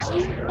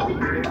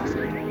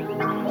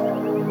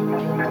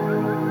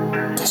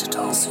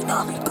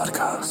Tsunami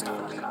Podcast.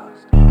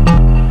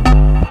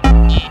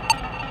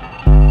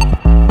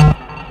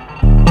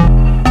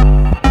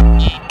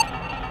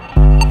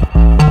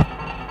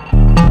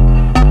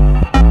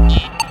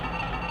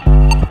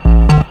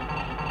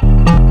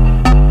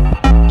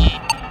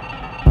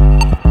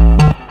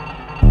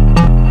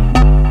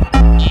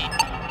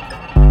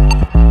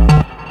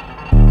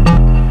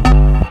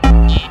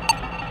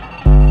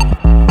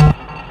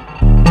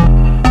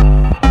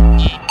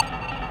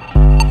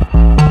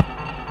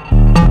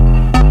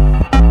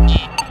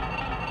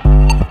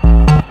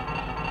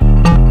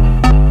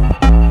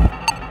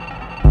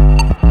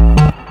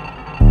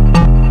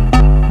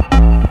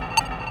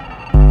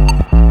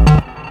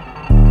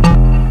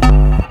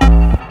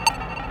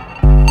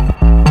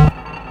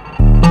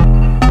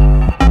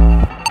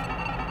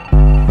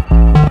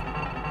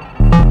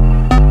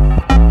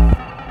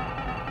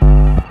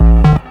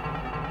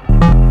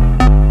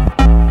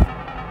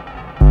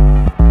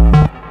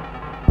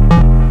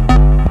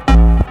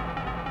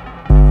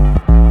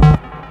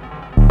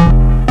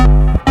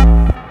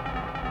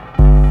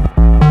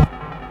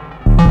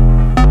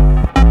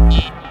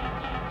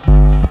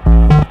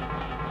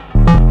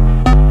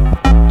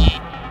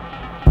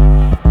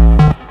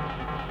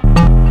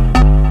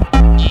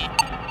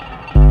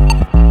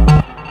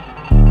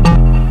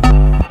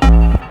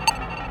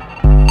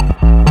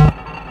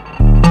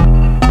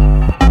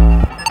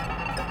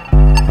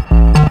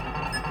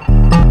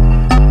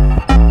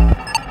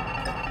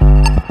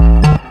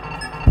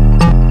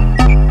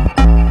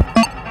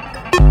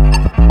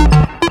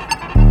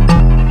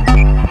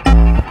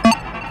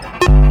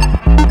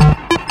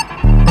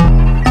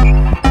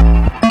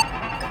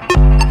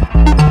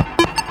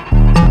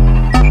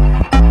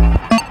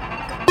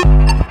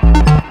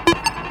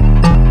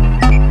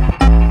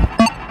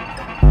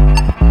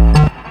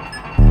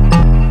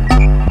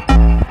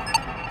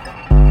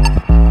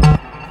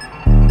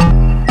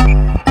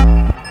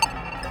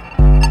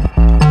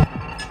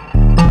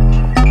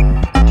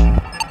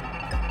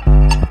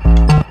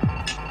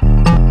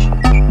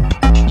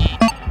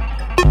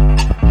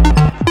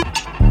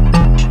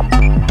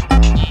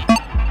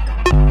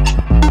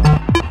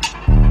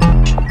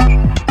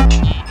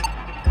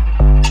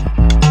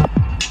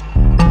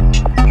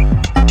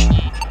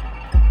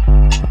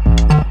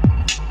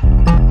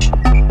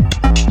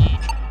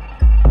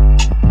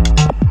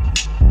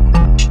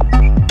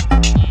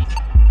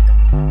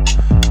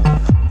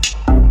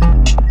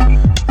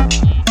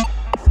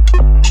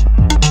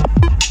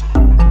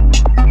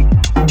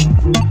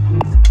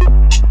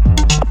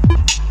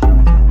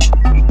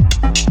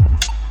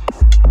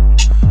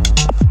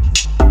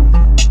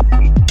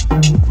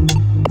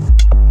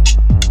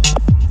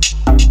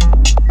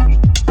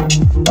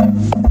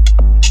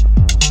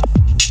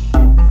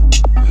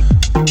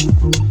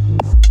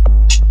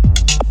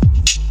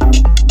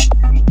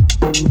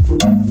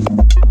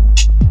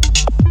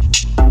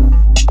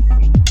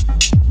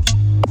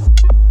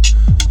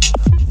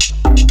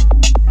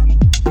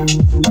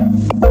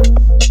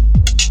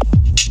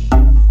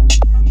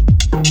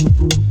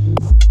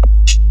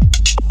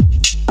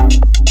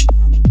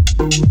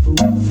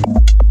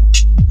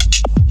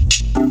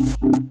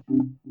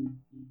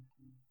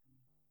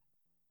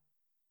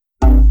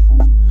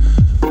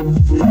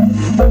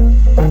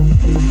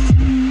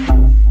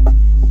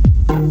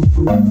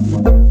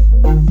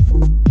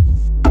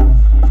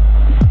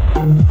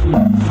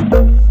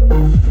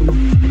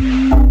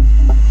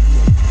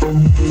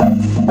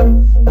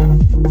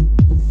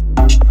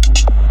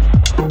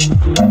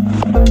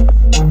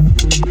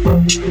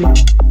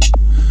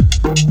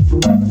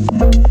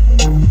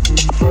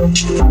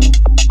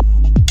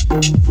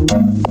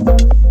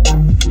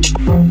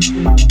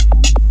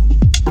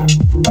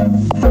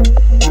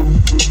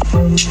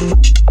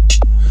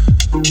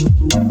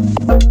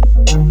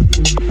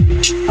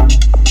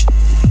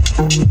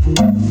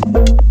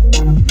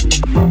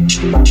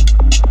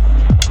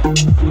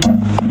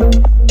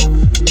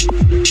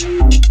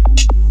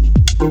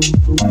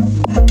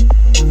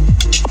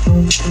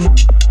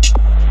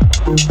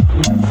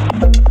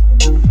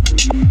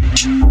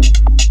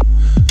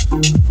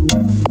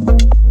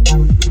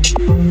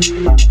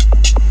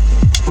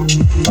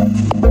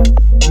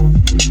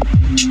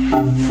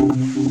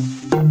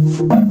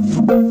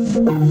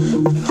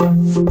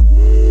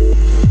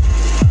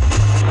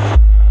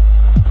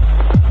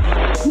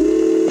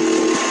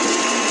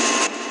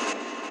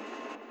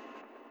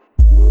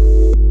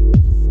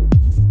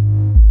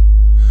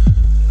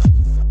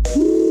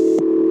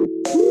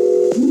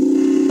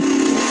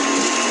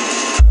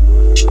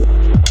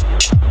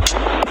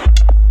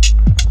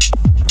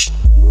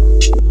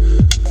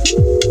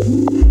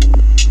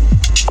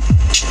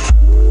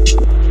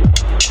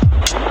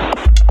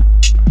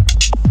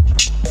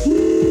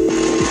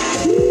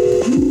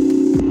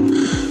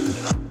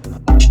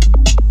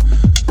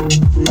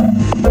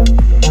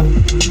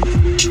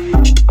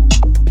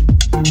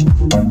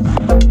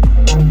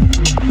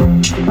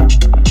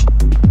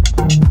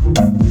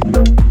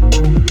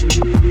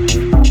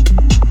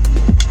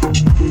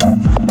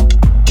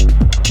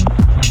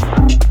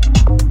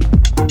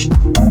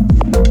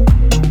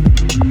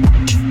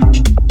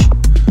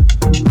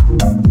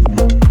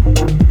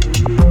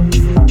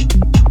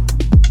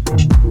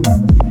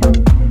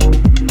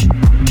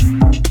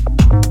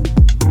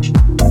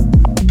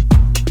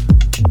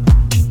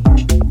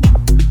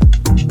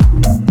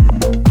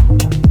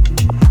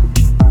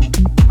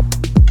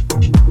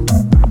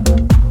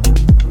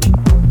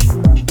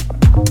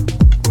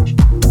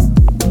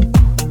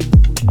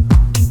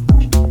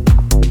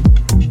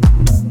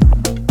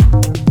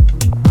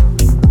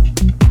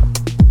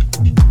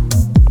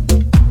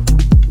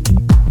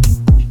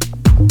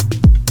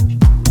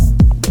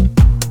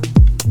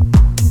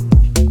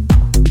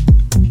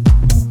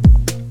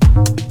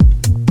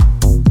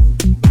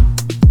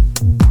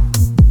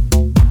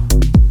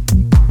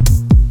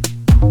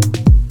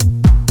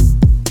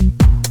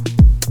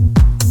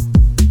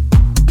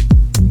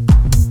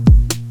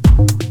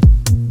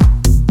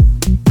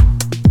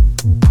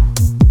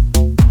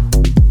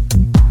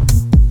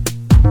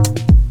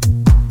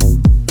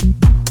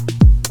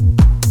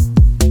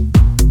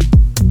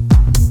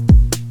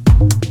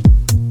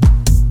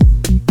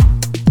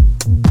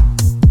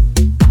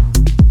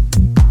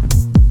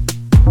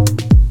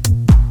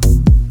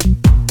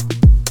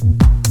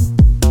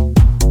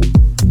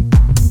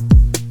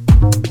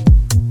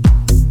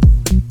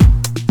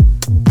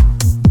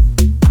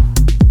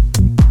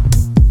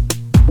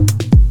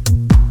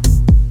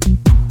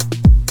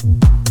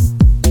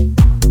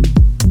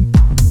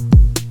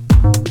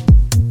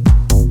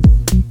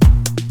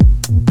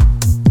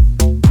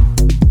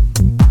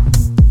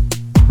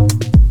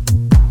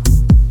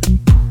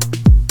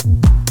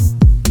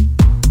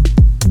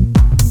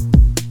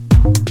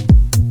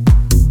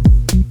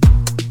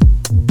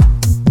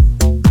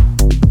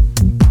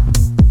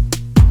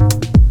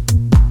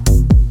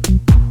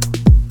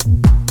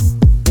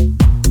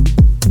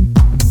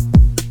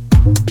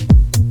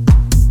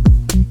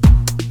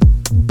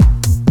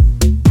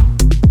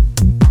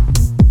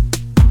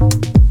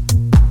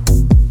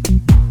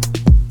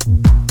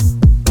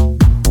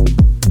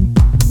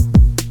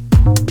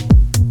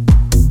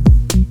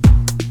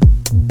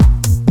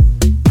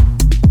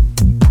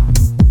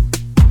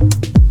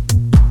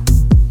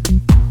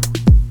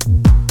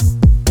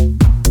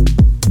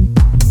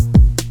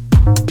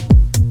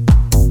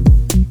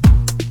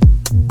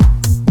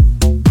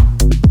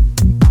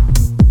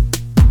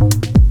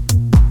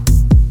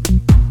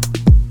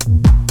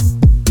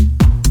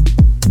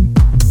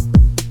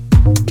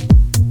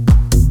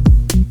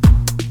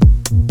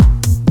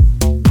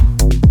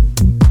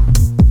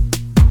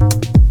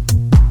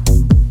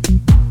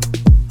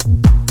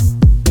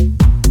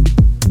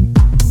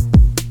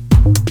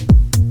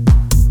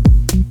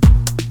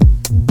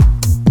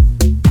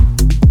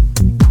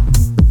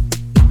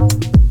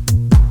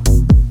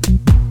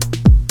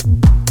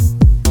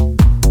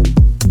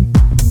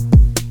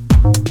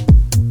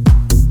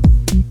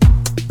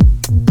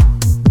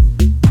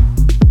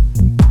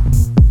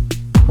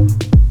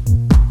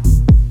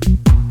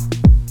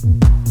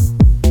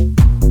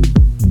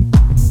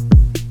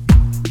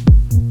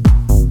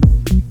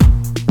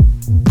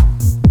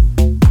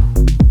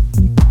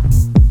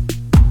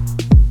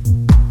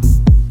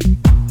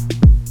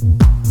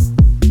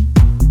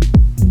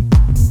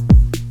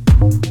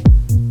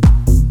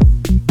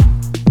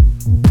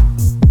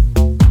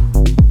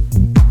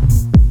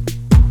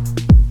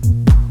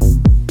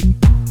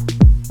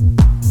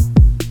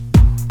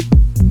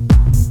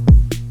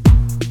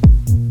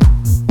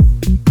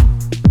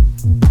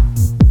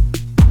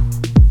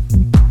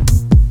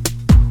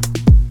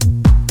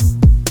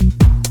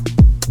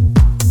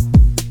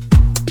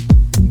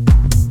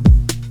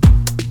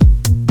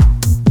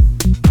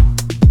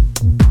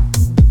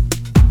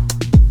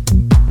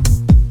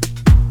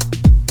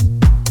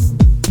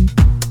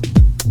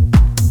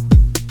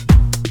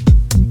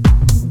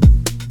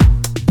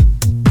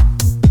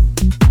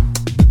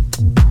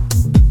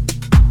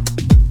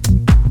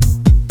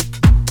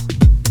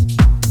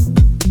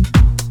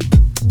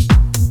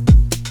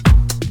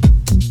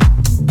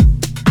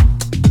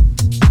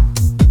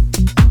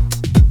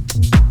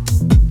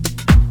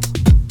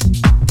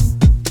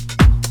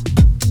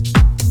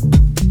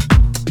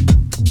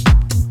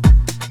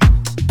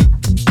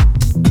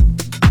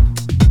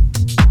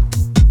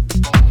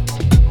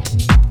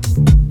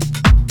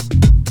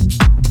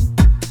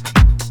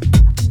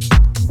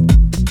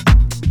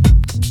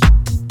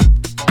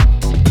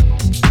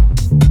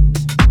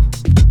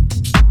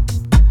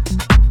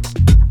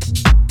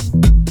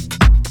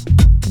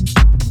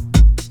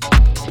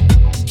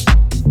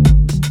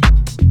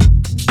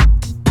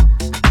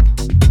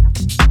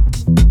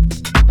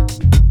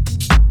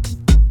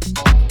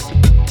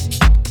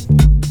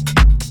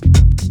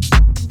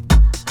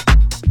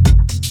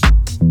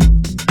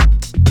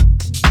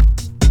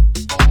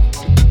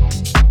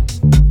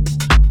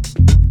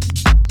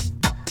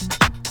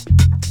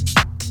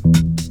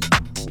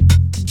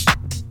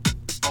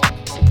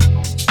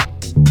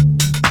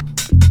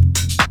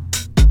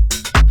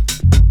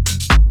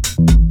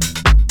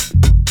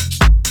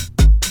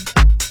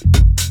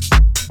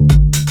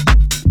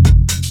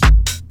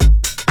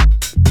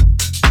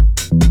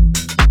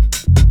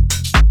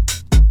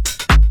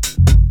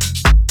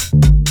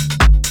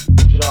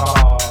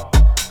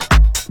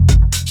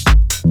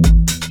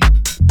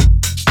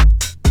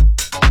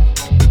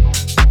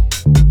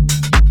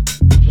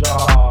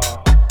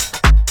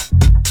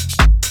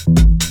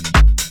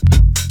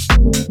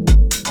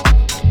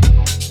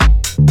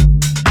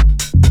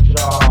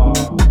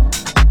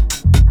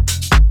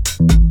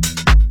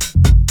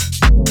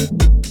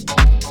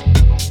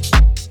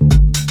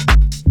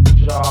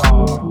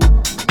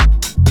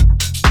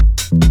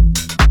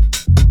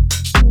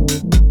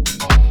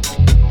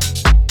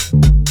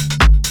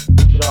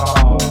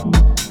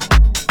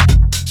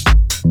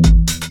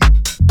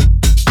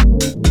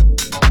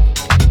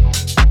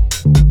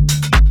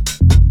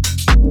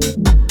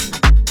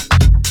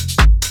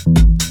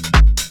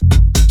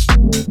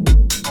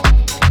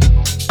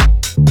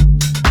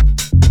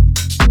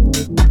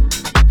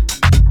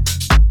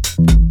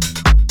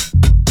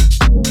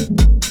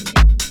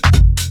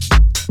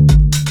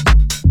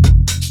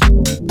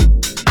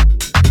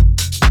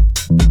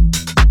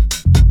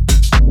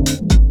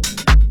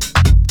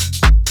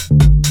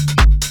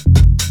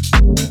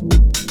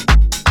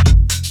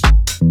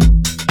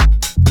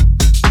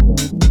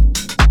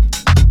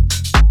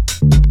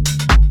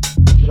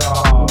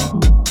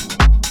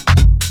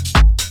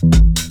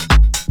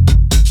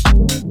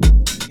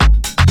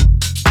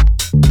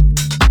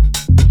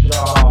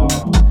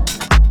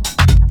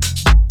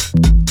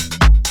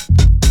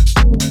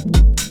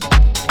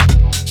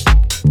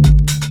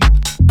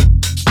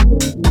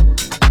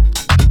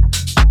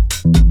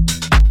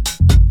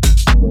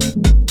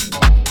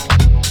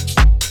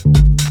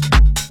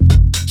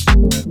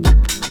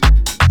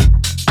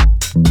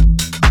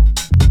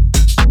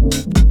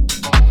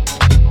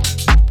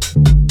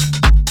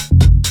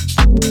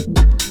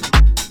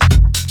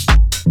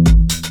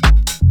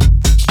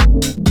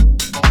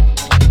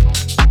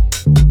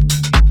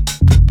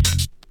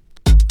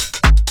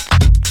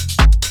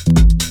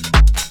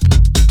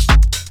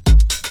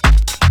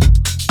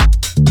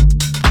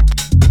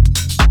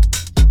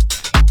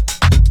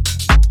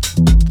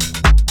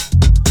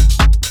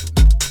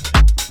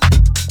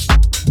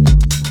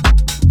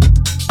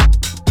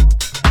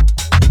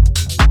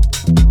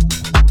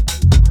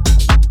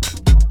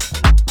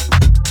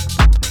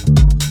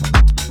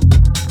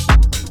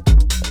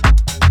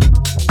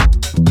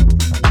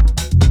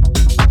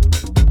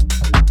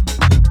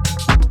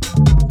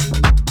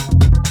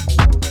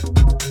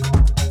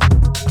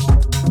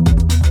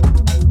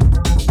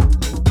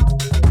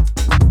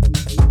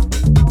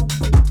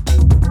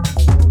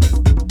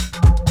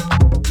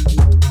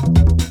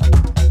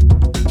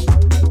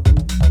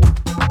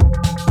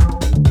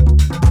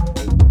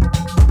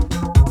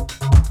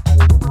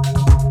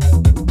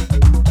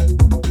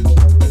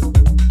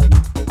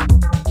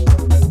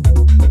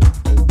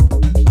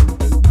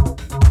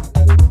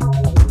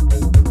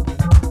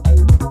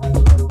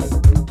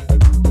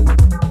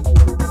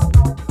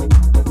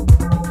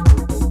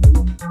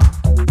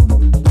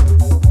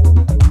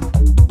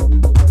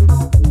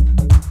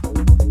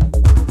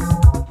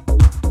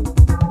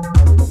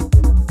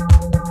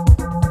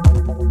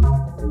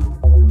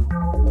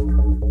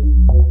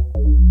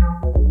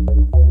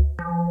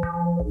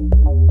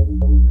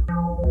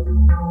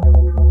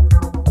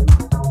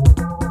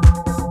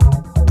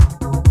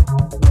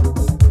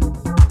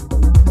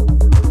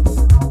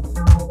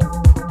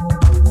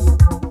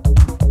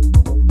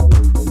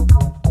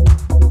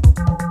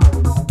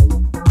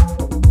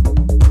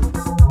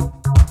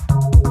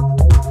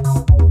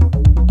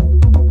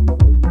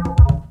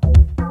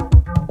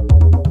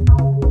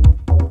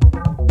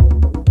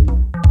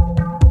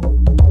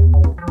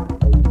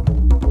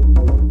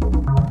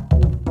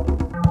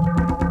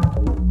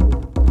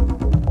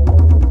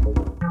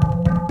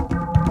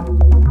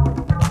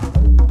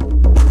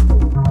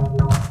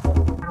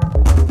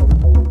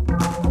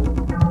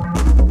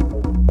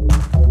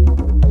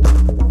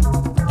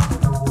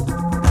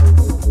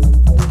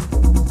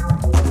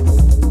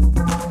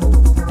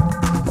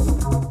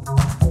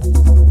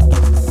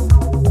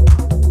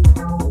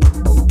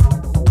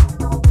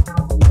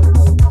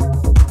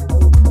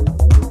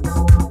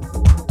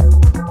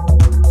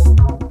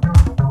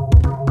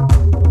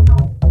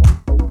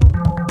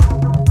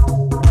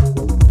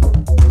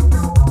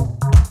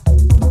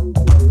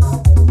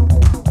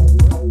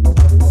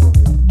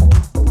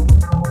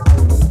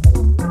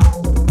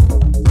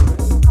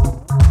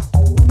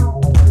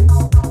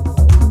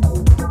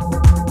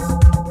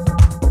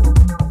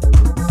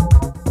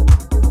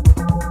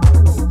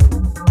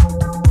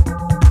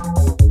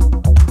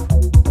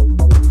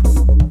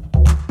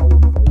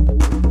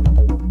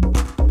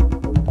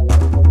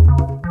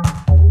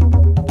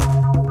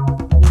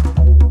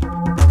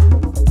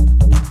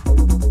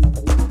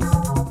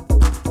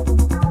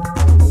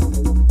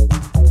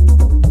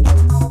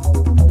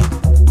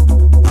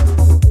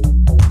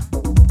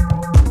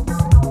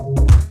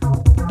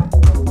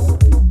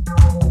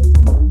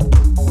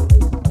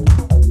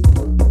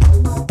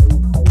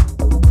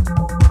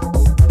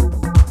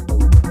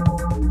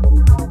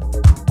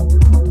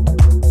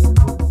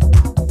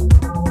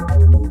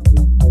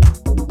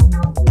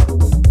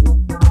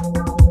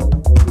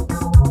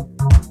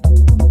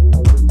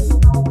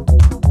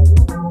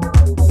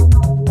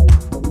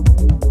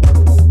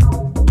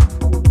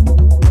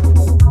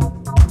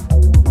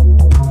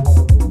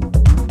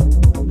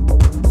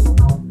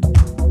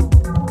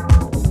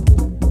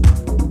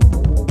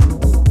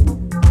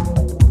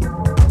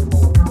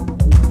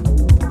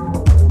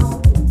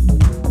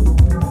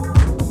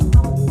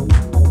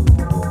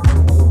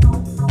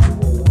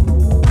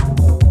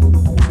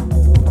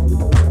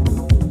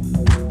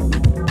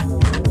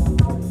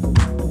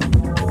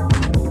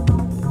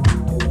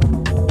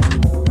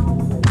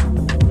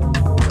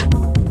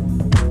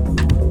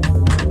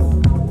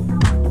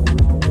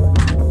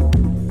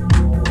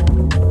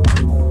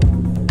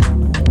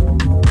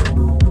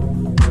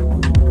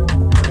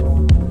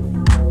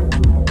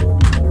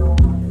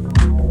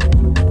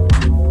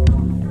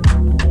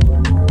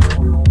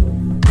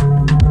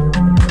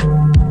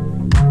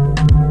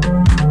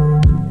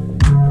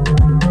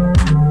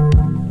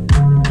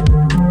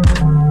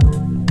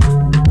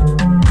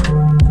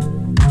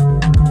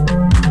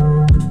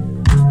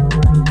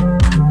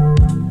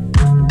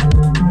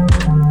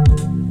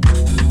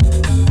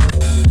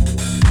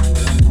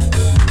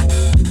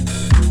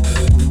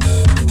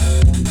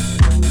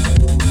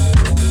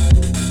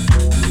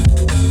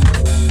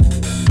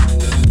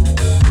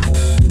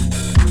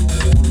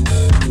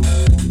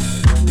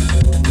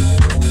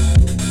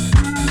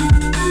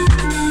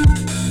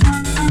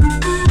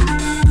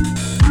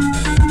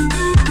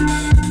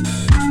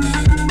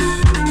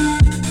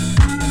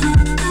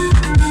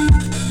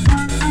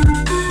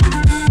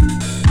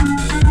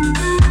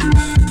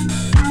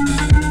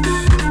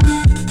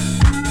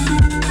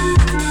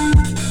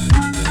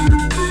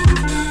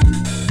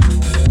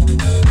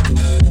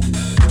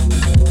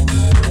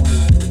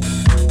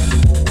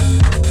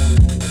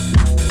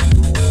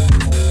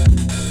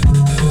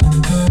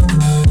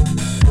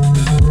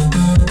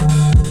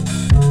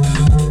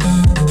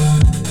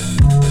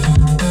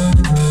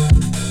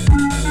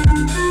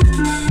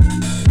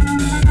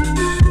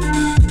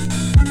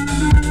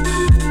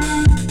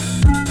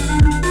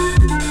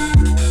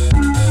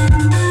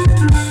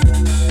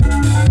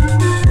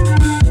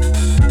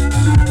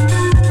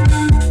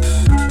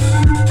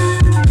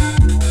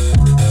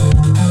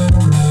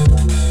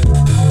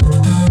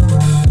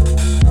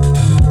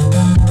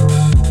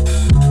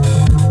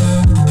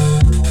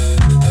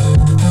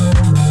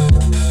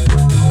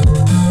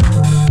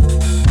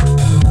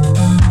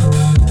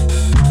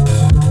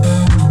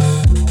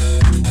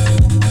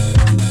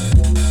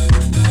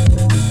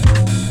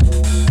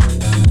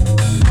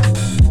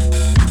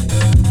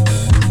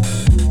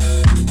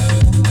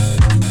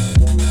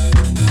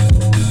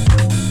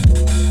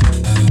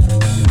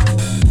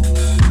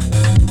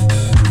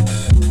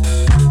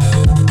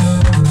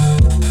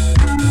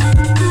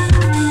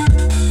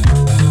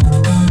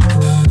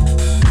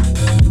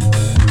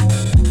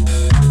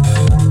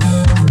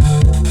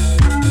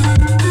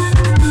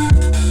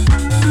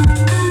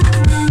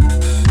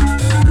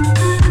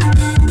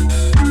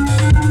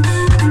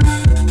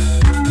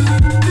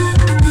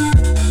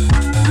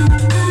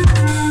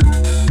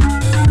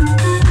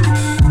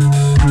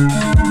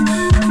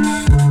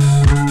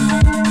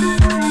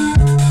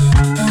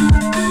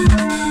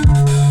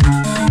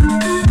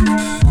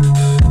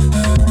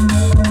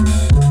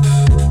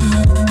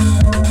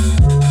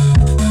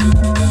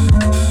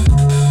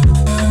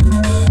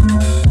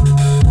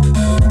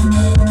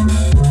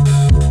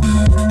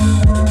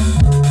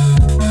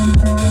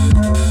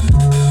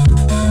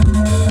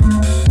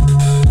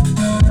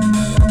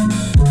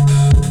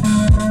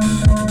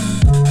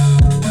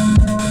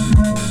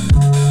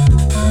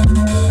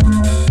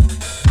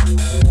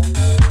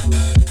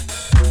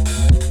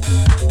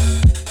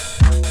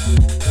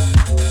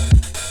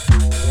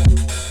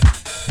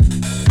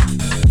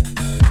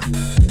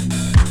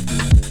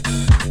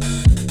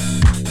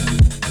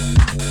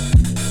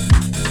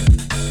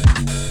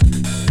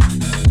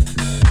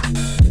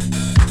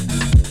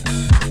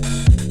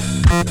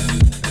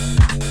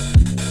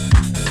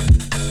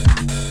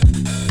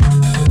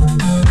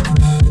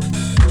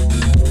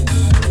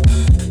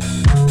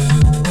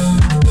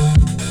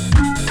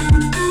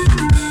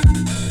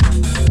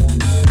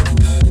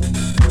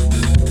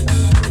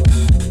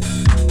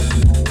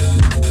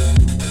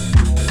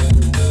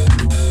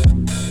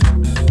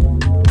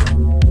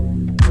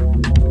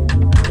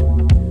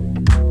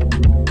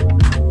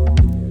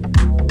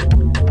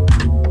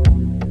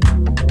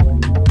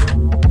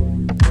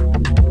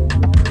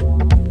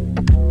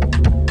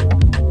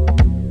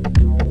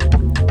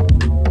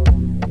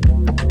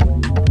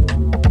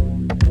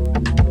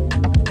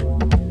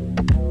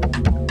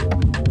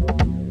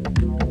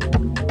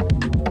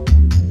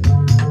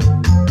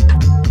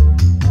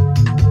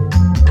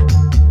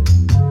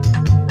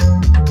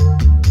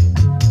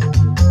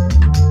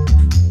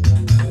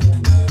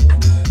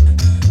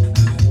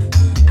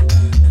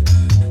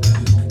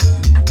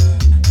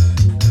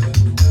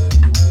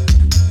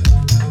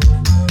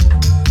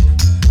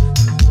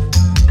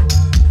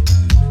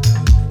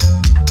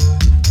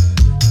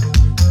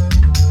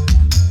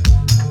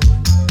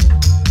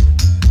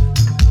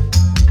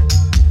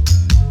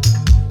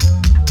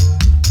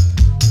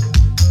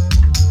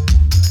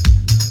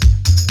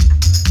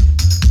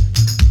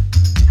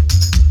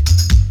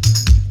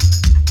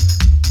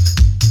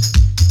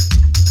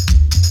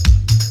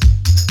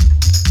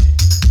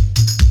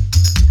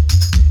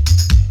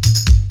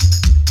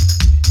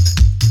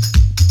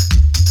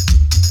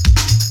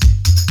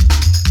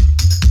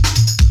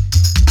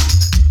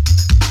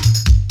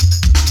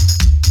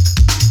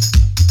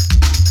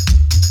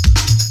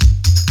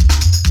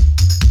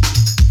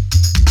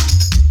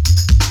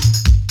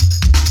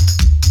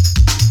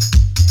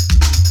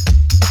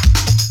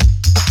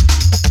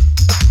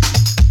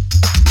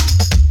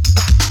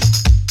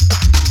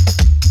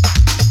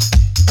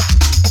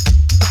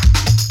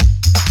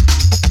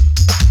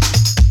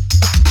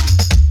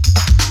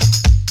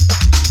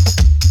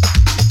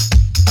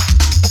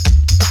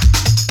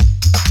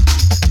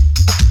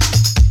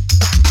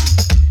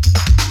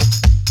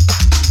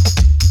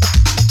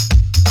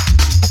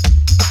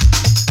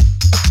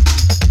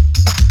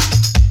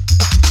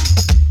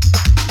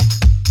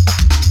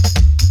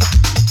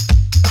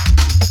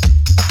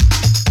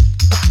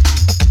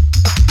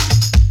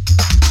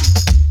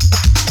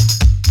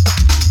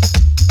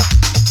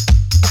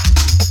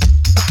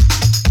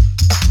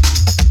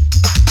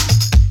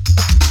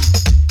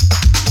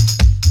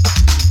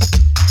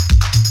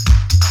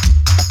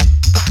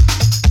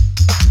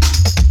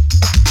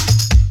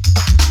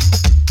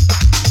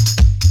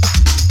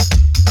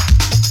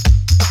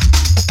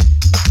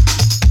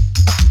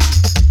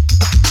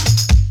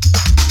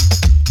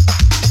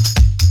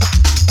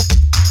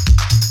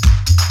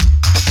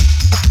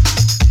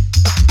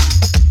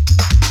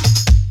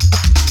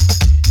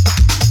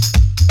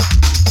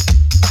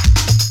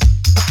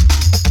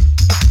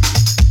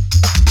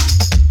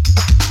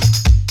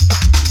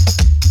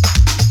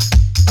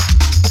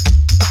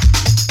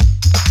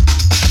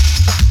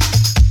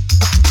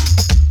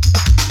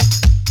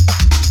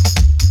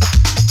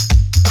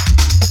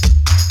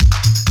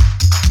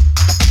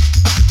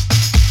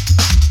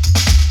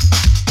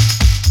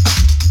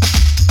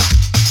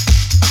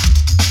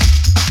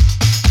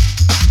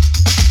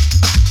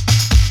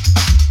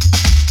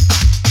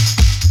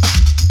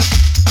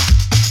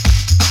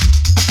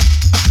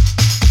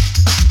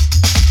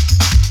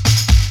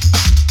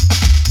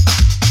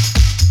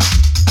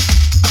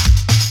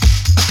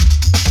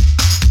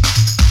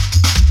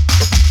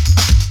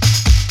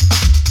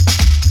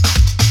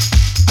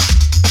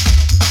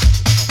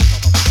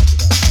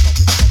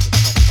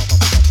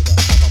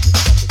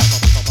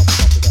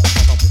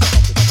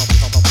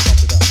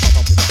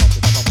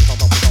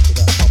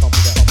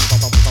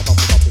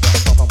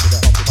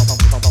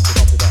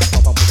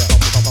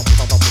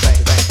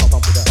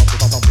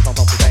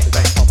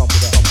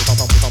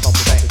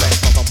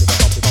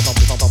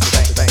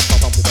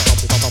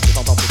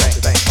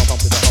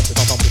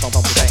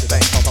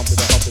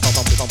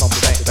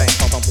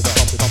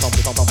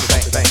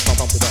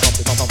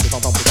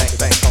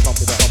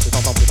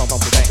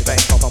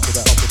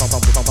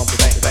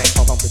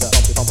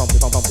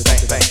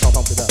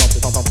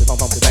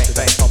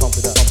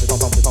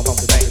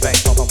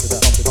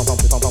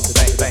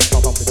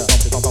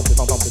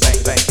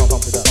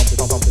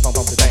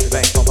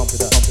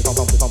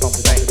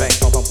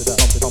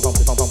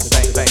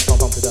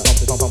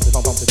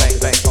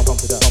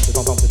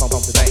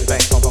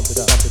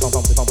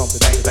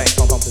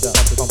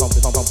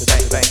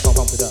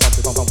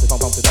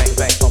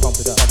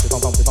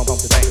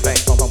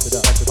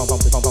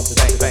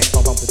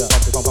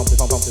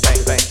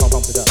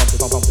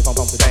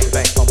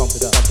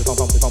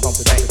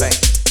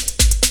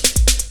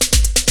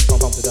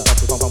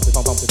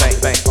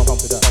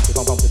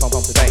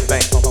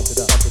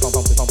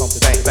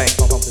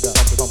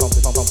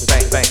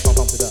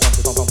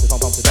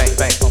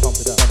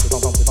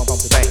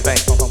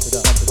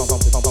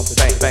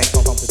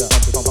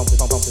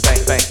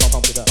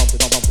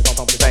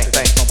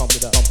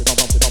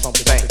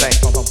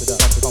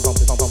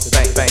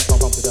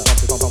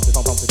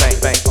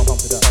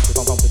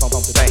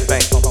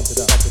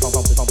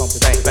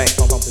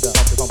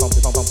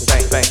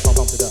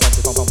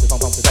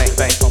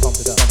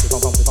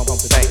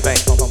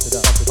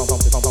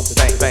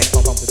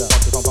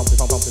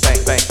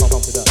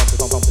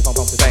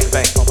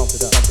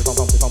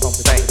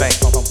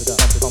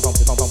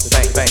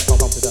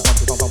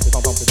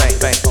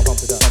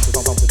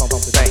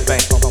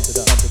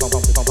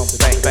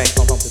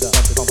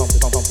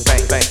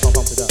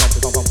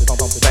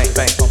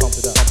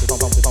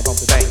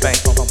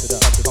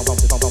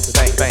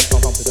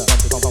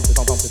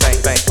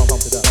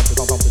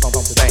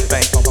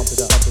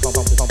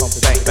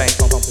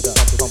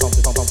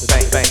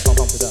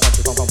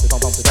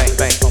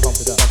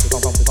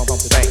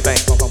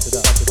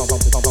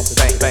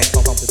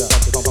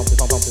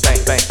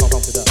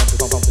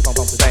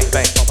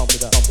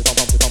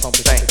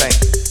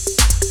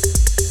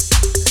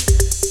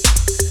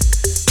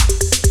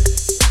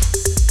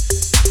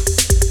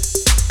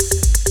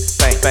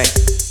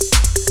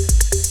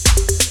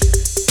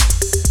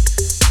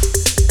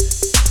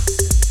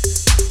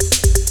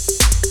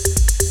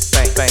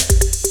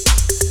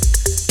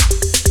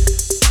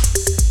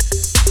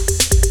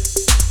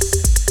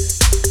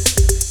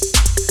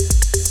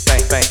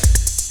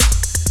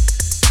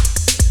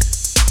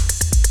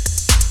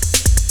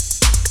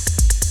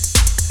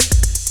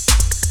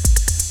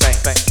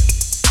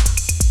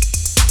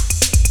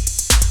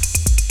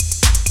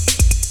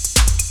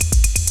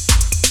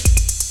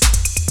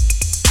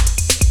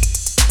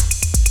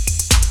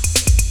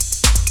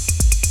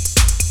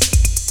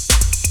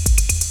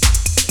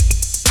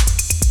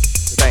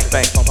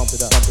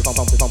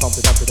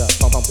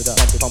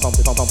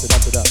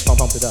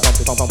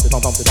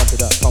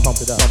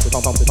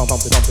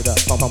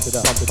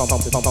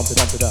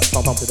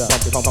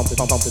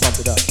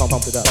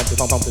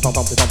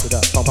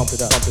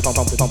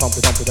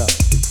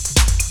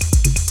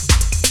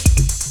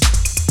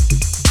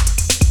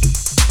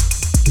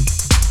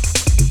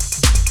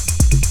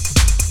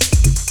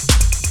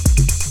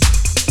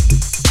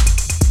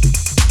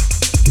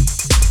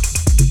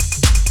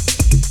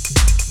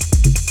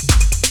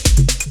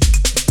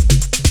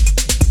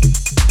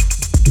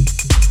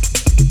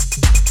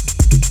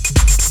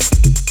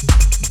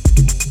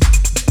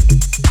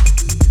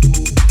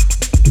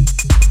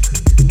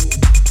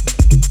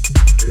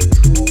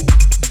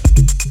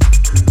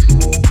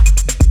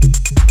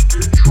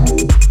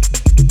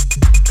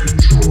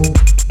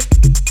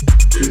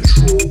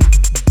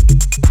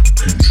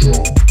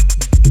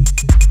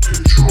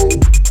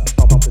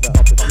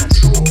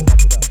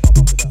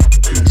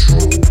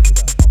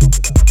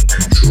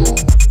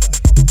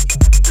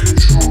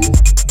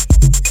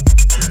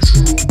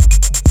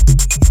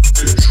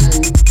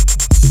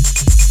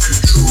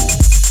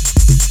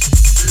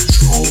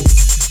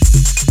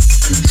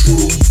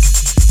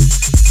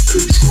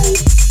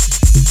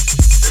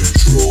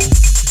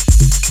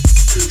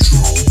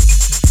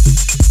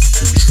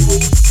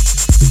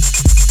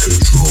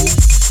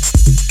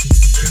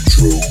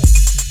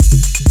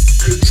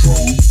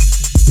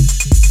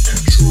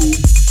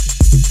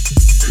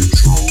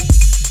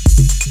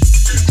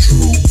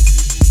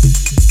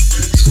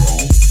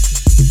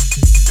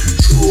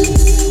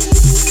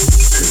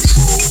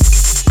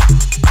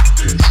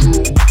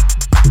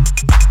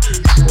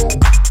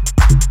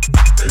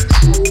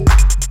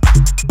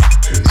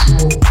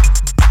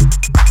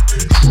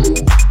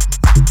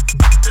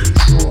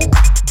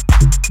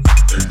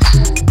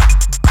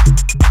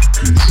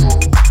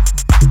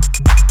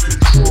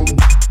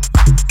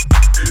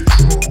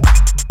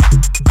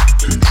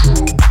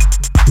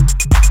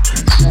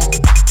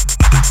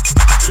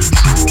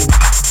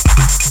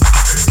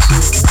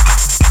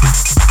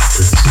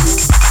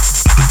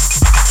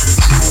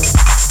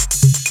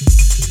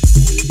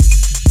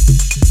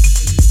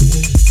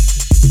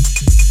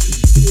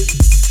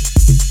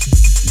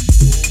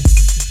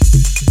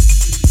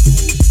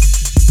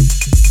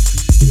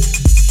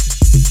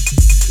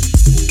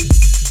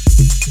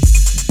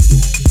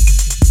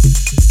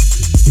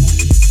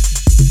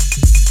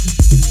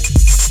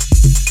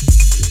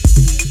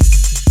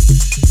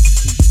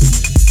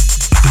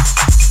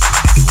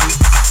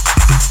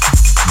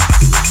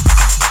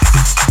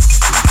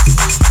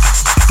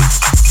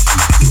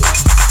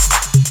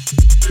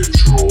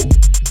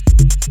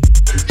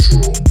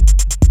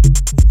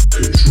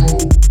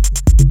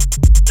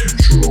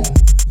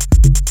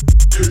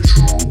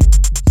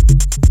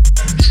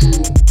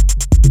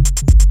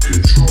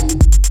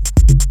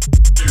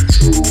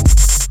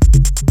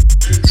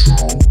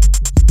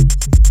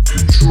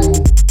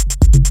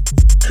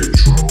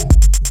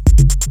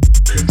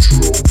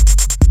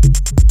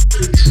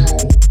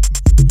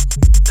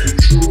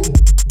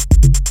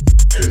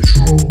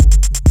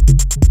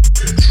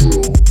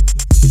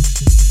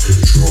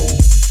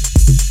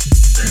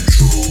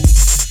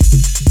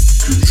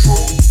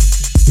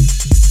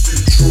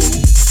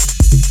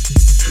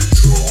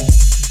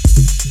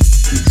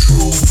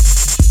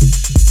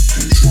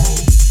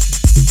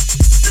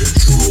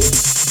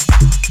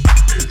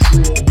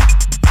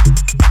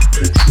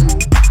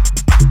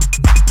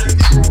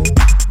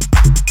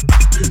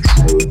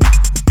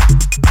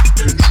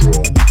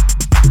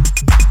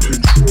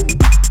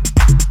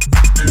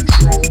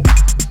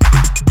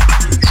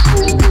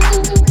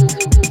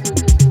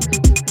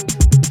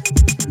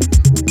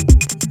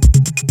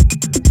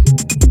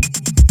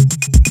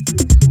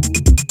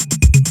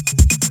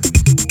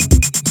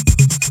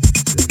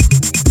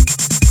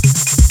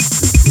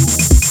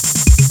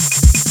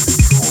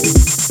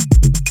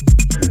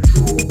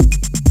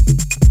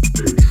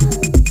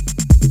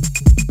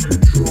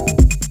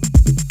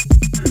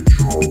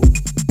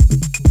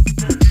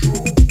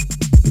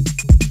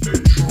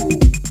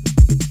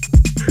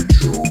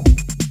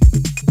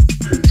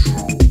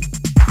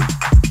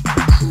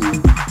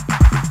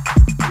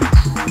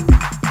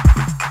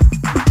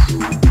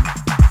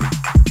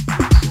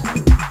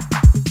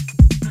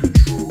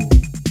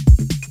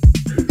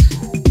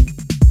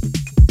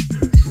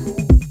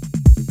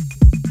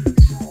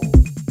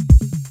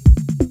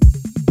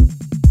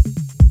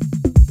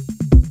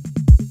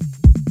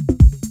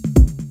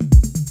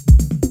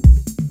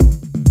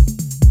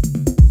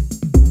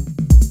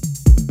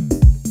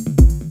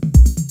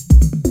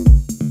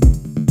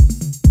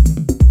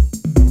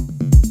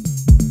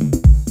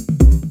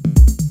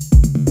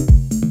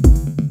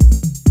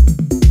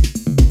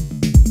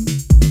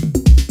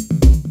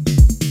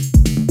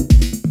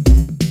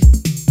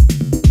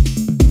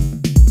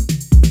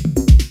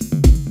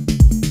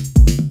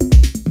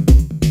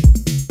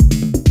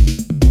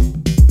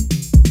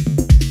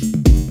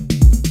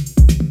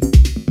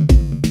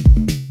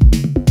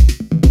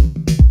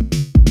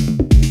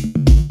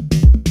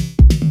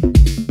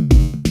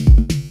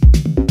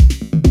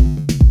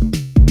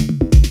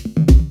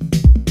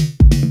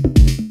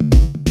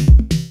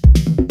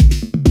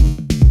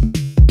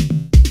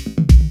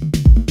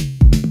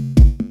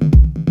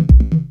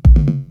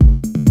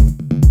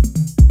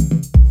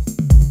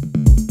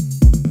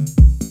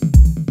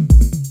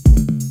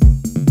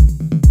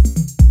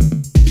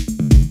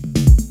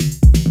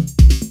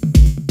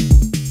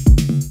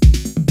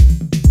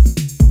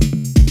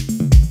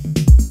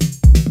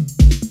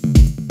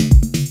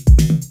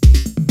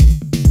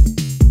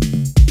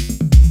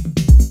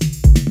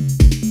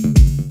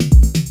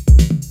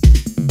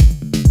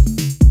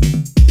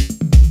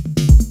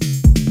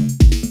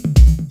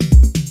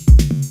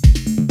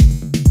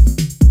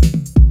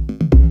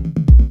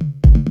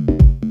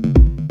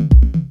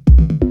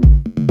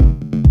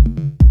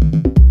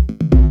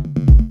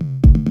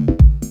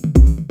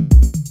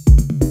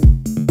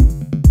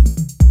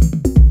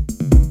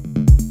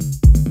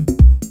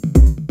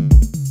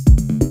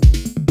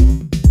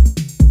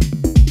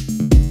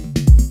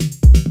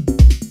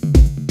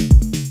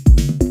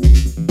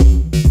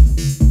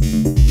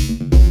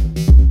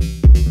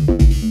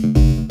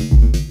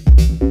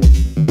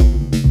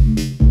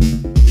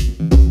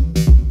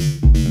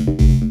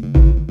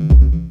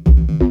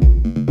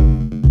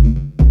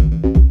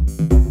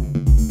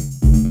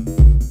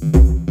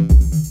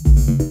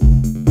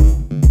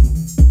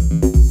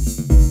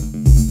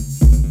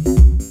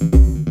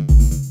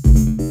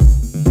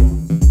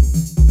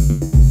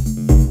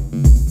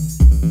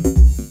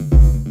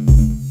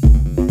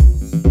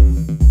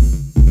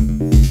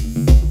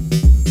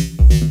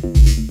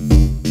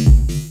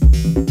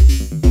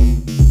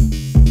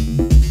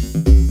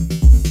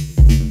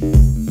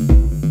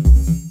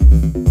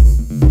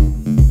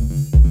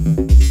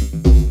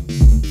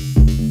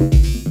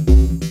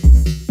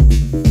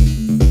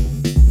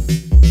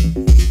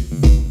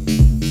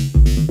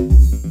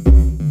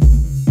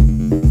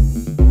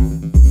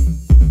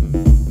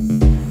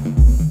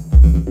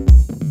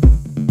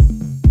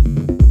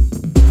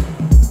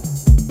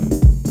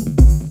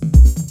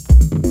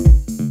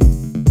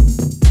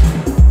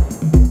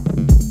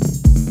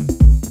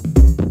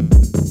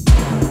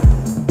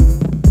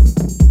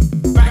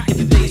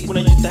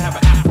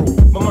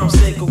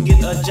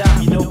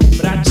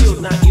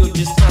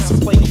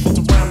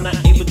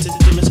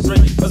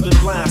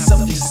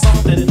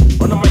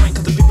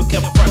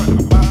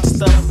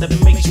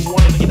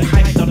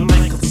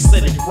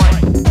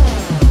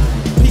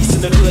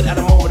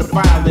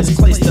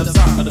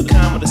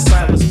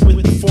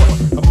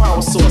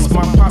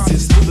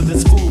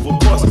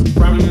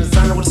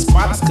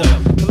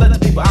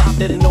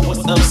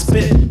 of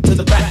spit to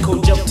the back,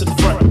 go jump to the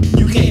front.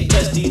 You can't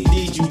touch these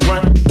D's, you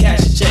run. Cash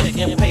a check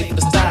and pay for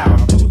the style.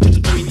 2 to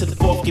the 3 to the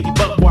 4, give you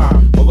buck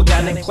wild. Over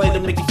guy named Clay to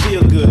make you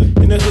feel good.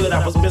 In the hood,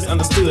 I was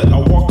misunderstood. I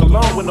walk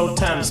along with no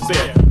time to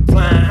spare.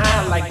 Flying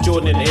high like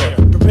Jordan in the air.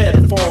 Prepared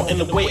to fall in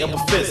the way of a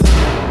fist.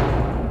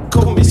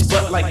 Cold me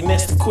sput like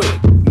nasty quick.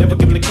 Never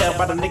giving a care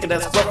about a nigga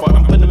that's rougher.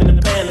 I'm putting them in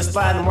the pan and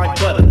sliding them like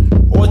butter.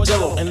 Or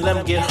jello and let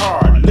them get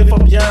hard. Lift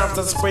up your arms,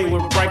 I spray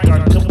with bright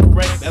guard. Come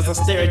correct as I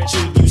stare at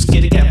you. You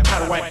scared to get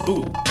powder white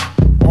boot.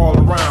 All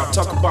around,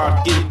 talk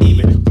about getting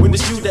even. When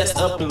it's you that's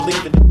up and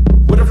leaving.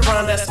 With a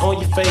frown that's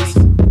on your face.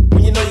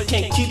 When you know you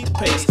can't keep the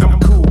pace, I'm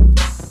cool.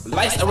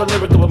 Life's a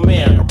lyric of a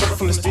man. A brother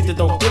from the street that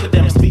don't give a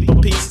damn. Speak for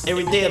peace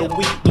every day of the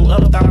week. Do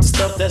up without the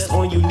stuff that's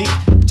on unique.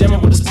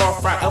 Jamming with a small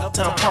fry,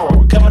 uptown power.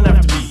 Coming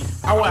after me,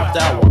 hour after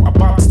hour.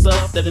 About the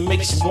stuff that it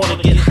makes you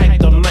wanna get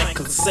hyped all night.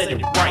 Cause I said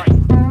it right.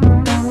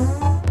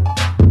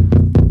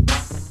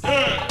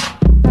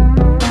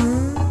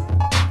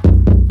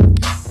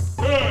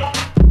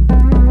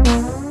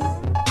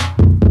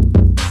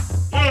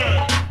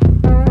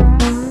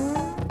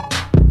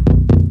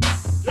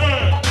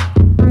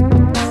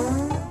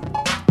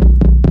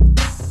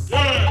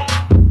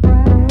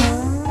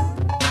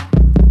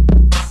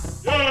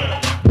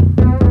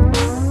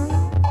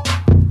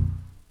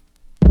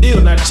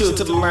 Chill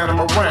to the line of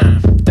my rhyme.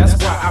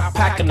 That's why I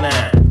pack a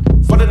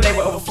 9. For the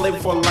neighbor of a flavor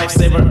for a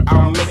lifesaver,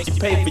 I'll make you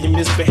pay for your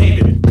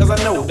misbehavior. Cause I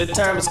know the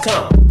time has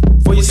come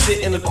for you sit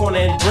in the corner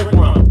and drink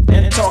rum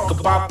and talk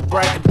about the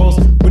bracket boast.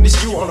 When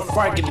it's you on the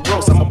fire, get the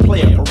roast. I'm a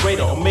player, a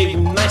raider, or maybe a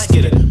nice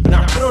getter. But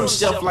I put on the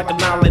shelf like a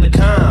annihilated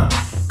calm.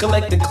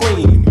 Collect and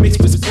clean,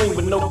 mixed with spleen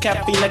with no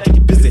caffeine. I get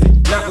you busy,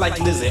 not like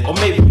Lizzie, or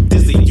maybe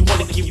dizzy. You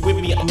wanna get with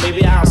me, or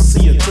maybe I'll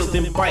see you till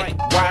then bite.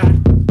 Why?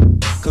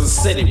 Cause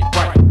I said it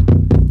right.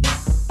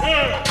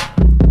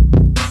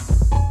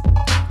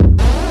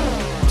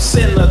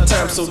 Setting up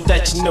time so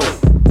that you know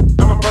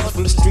I'm a brother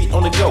from the street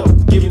on the go,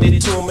 giving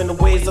it to him in the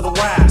ways of the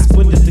wise,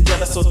 putting it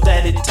together so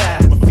that it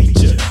ties my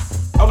feature.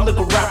 I'm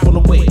looking rap on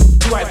the way,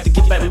 too hyped to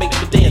get back, make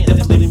the day, and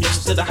definitely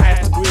music to the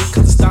highest degree.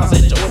 Cause the styles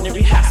that your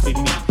ordinary has to be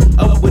me.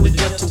 Up with a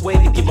gentle way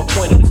to give a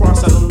point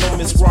across. I don't know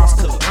Miss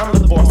Ross, cause I'm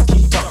the boss,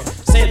 keep talking.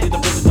 Sadly, the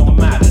really don't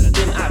matter.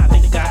 Then I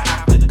think I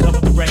have to come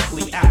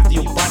directly after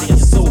your body and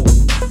soul.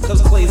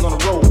 Cause Clay's on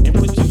the road and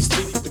put you to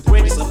sleep with the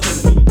greatest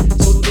ability.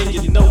 So then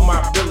you know my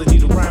ability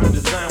to rhyme and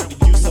design with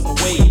the use of a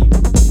wave.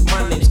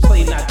 My name's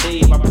Clay, not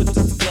Dave. I put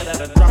this together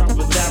at a drop of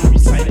a dime,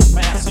 recite it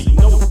fast so you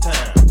know the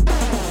time.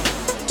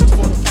 Just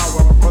for the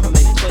power of a brother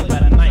named Clay by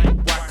the night.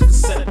 Why? Cause it's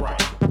set right.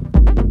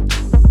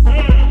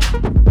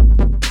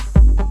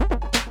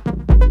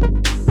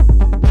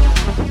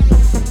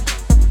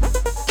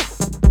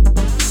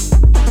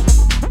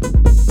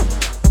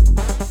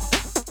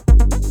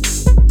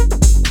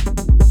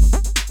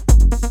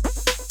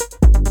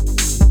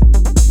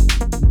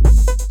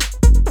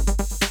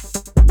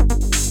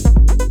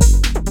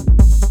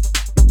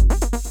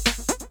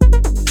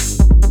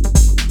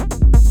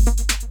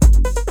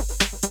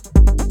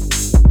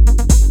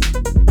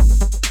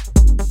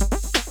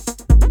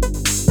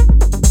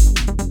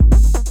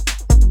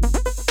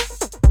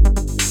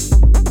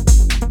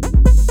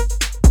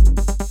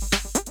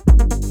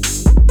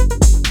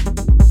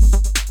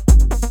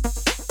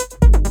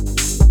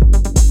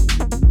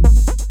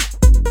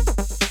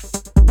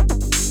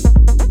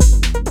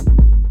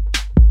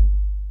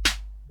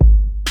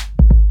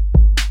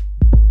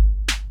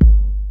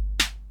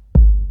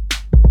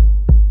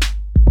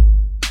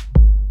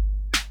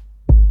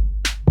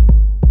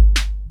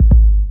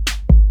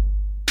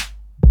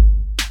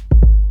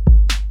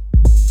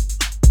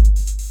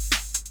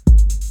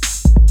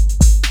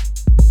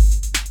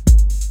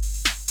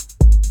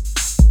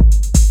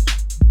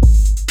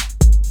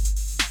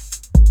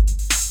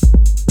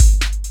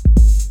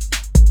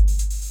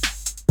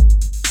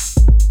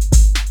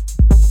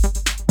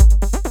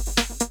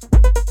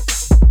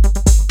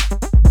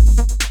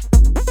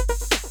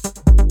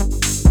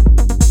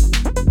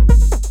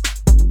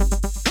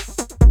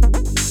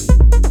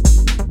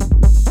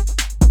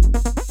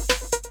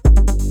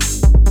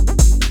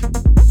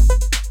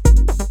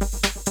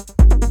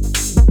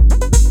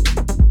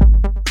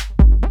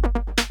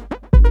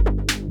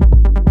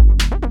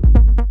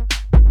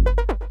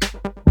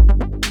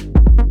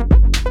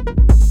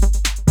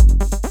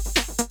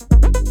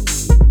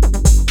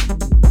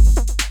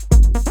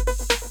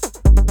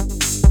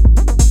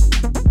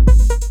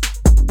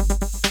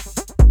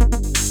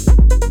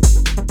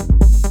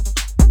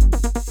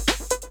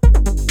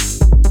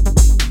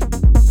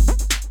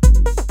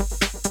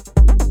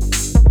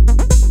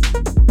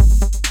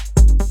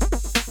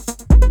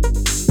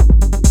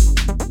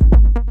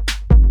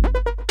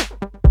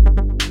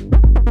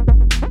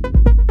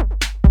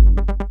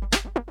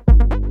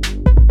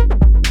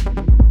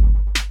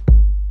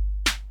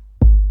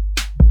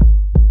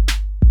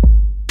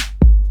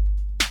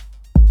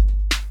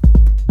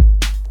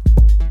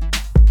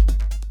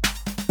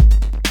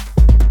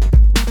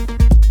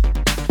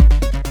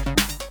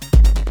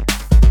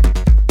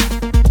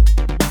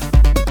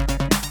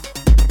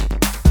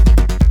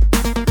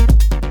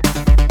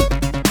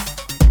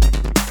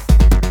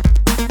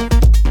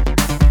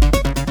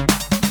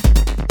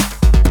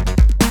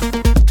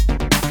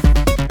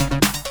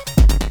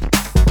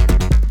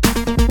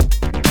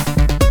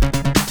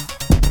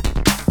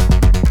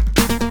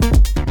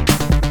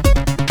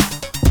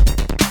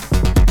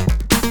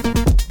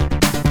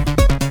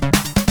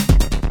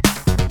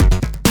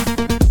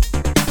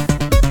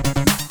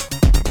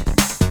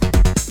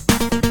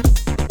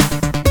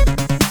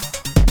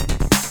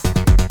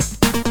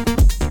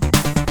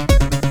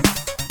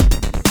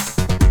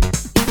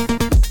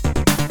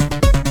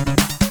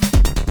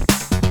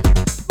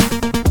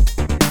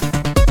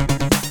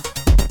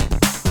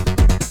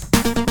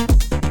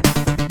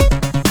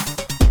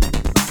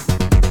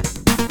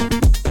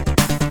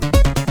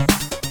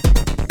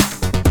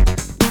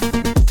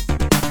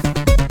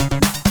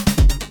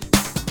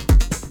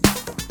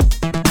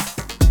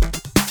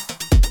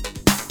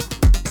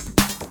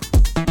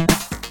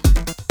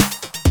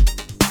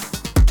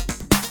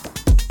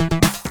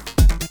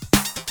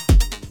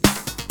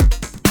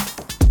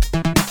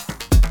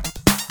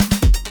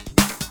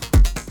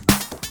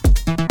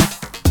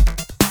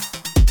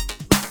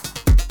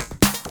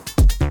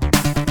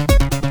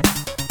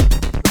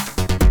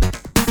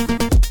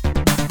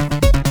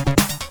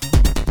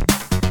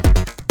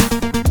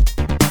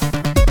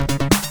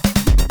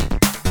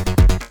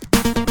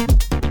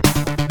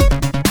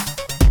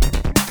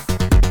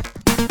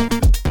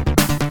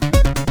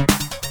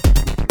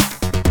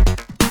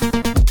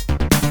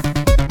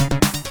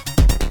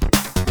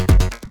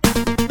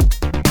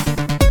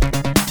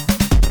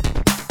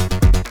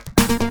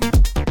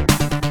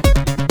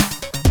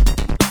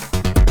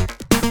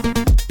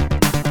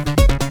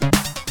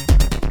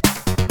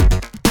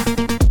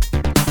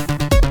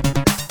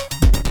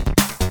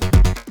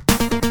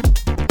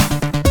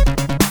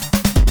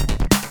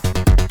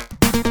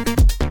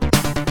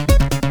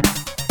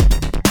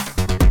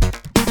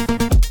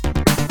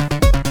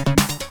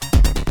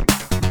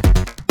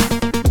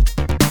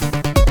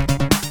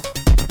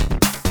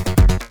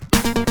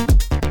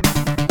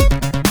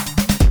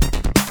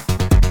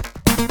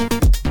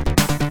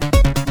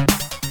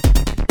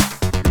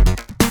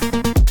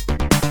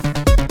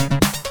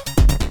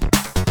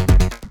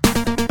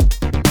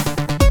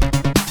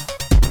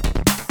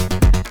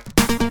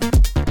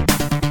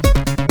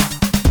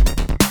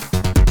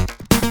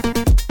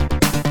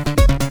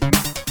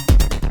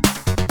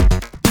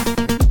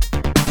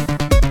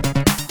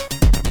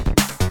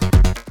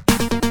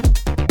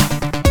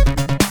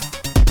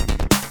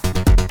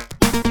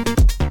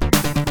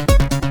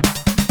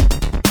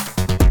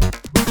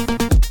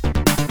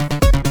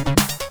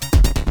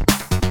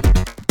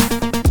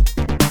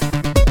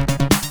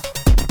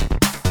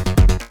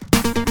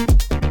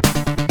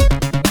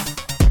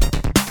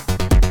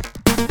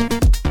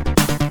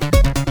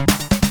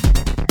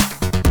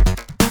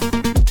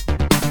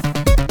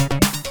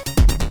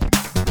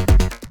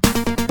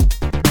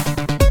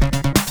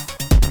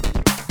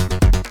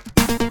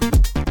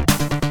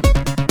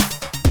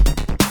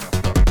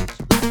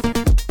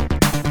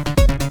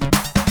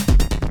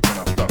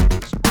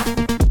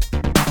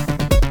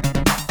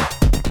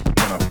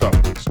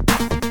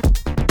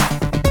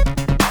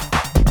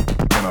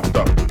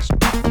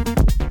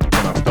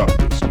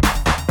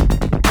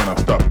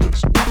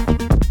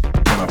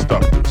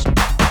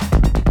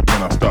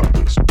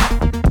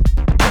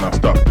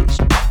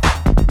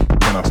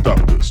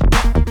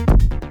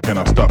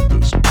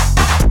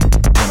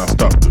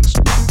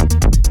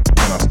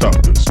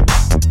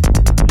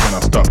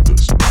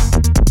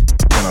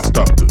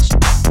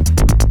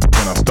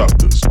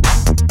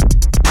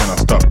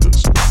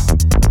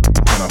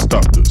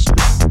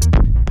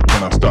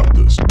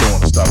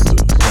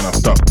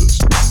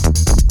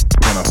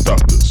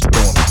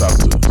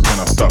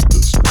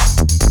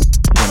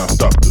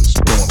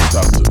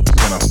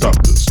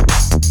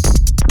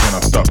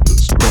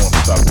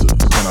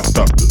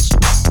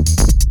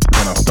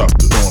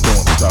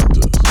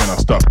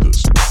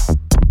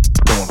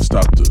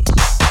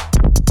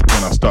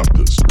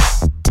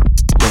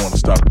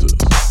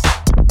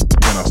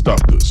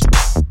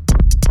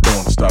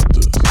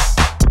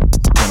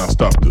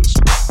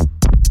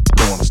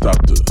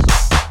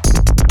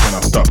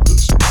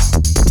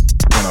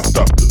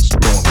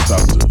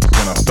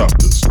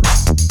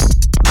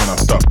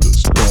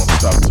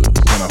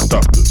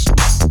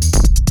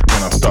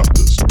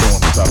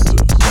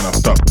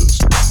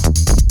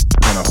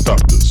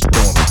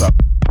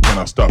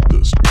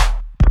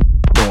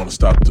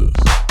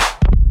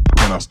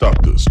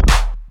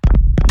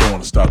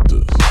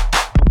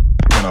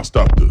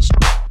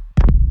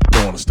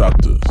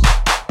 stop this?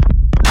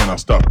 Can I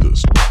stop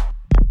this?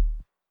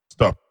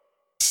 Stop.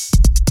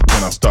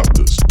 Can I stop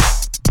this?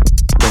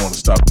 Don't wanna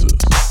stop this.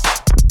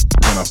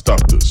 Can I stop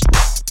this?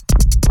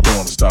 Don't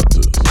wanna stop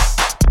this.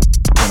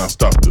 Can I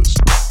stop this?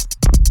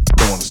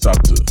 Don't wanna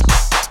stop this.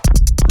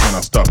 Can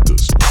I stop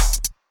this?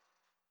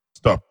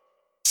 Stop.